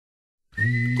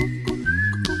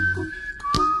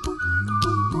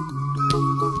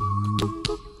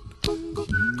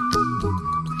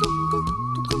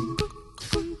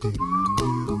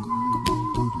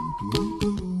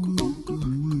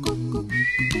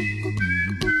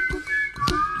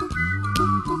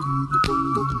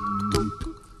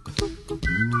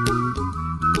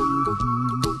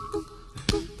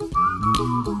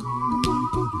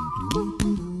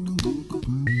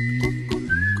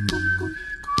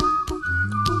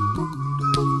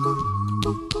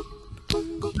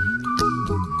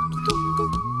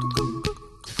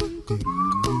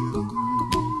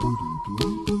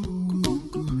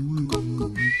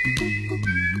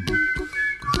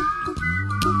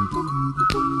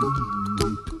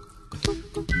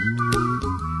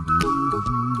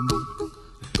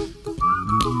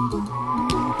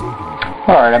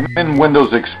Alright, I'm in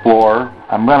Windows Explorer.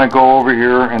 I'm going to go over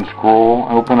here and scroll,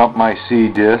 open up my C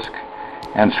disk,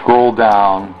 and scroll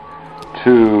down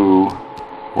to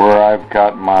where I've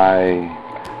got my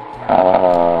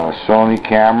Sony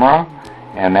camera,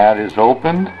 and that is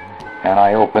opened. And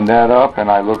I open that up and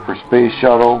I look for Space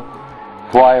Shuttle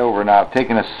Flyover. Now I've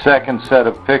taken a second set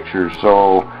of pictures,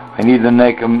 so I need to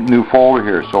make a new folder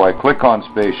here. So I click on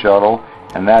Space Shuttle,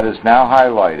 and that is now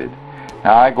highlighted.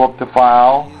 Now I go up to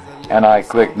File, and I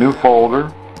click New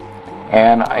Folder,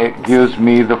 and it gives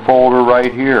me the folder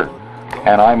right here.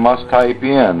 And I must type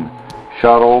in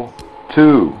Shuttle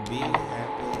 2.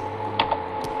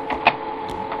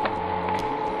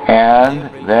 And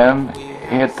then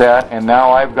hit that, and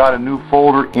now I've got a new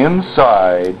folder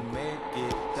inside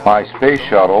my Space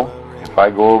Shuttle. If I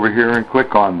go over here and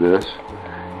click on this,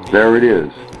 there it is,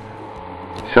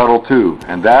 Shuttle 2.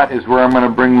 And that is where I'm going to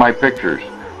bring my pictures.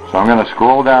 So I'm going to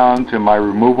scroll down to my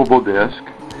removable disk,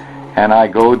 and I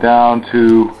go down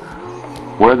to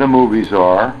where the movies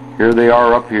are. Here they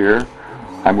are up here.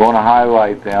 I'm going to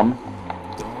highlight them.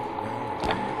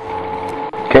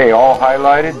 Okay, all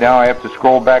highlighted. Now I have to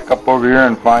scroll back up over here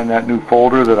and find that new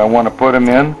folder that I want to put them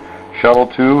in. Shuttle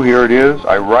 2, here it is.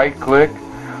 I right click,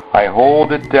 I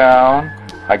hold it down,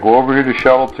 I go over here to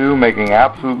Shuttle 2, making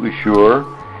absolutely sure,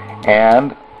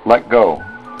 and let go.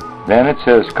 Then it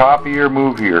says copy or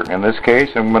move here. In this case,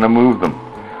 I'm going to move them.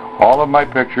 All of my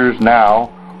pictures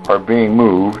now are being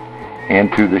moved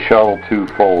into the Shuttle 2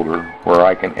 folder where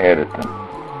I can edit them.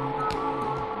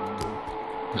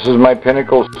 This is my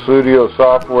Pinnacle Studio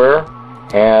software,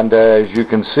 and as you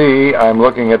can see, I'm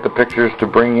looking at the pictures to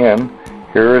bring in.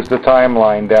 Here is the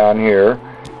timeline down here,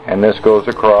 and this goes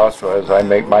across as I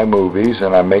make my movies,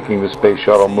 and I'm making the Space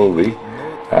Shuttle movie.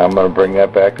 I'm going to bring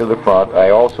that back to the front.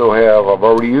 I also have, I've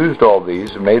already used all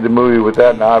these and made the movie with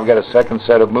that. Now I've got a second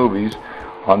set of movies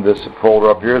on this folder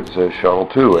up here that says Shuttle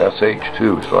 2,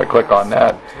 SH2. So I click on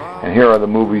that, and here are the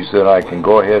movies that I can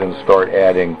go ahead and start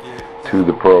adding to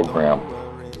the program.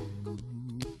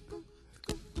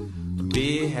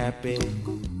 Be happy,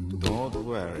 don't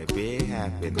worry, be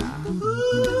happy now.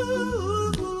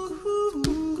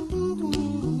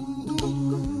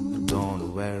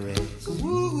 Don't worry.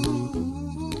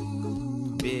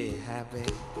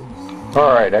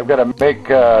 Alright, I've got to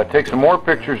take some more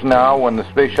pictures now when the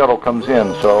Space Shuttle comes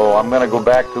in. So I'm going to go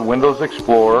back to Windows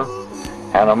Explorer,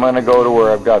 and I'm going to go to where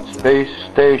I've got Space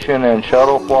Station and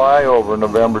Shuttle Flyover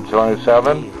November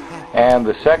 27. And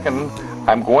the second,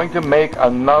 I'm going to make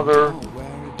another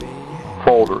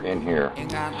folder in here.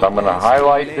 So I'm going to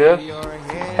highlight this,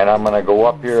 and I'm going to go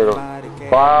up here to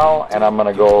File, and I'm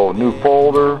going to go New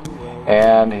Folder,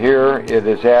 and here it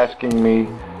is asking me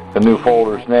the new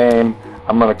folder's name.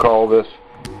 I'm going to call this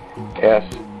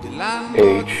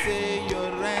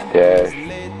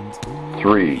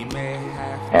SH-3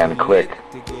 and click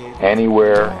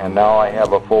anywhere, and now I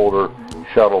have a folder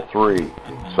Shuttle 3.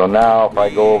 So now if I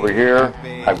go over here,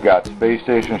 I've got Space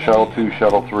Station, Shuttle 2,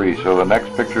 Shuttle 3. So the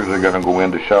next pictures are going to go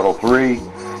into Shuttle 3,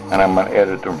 and I'm going to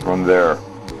edit them from there.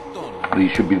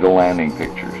 These should be the landing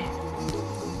pictures.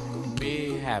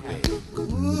 Be happy.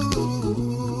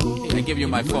 I give you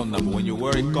my phone number. When you're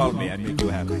worried, call me. I make you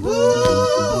happy.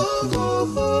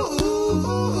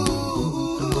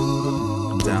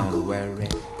 Don't worry.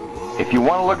 If you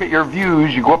want to look at your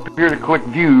views, you go up here to click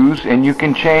Views, and you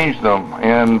can change them.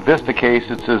 In Vista case,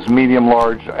 it says medium,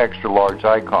 large, extra large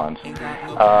icons.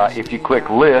 If you click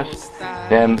List,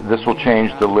 then this will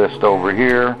change the list over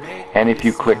here. And if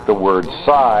you click the word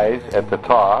Size at the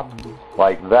top,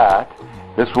 like that,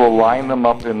 this will line them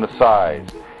up in the size.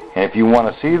 And if you want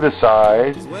to see the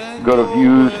size, go to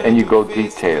Views and you go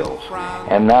Details.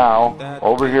 And now,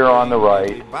 over here on the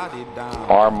right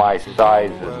are my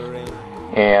sizes,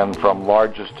 and from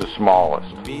largest to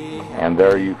smallest. And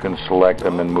there you can select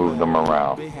them and move them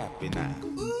around.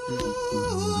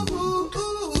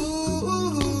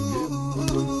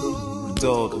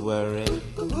 Don't worry.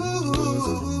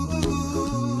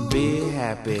 Be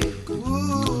happy.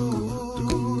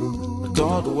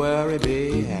 Don't worry,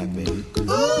 be happy.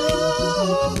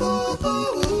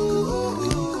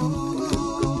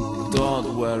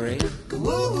 worry.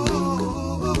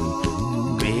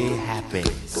 Be happy.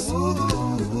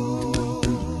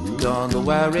 Don't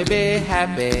worry, be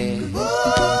happy.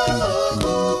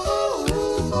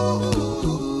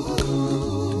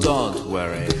 Don't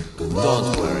worry,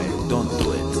 don't do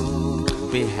it.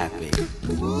 Be happy.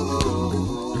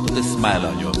 Put a smile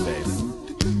on your face.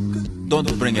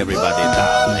 Don't bring everybody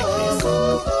down like this.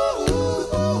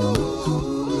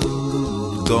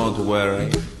 Don't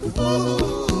worry.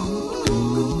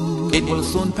 It will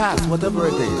soon pass, whatever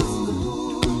it is.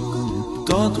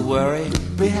 Don't worry,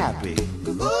 be happy.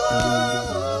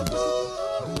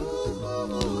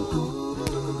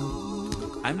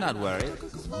 I'm not worried.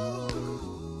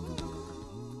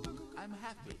 I'm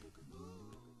happy.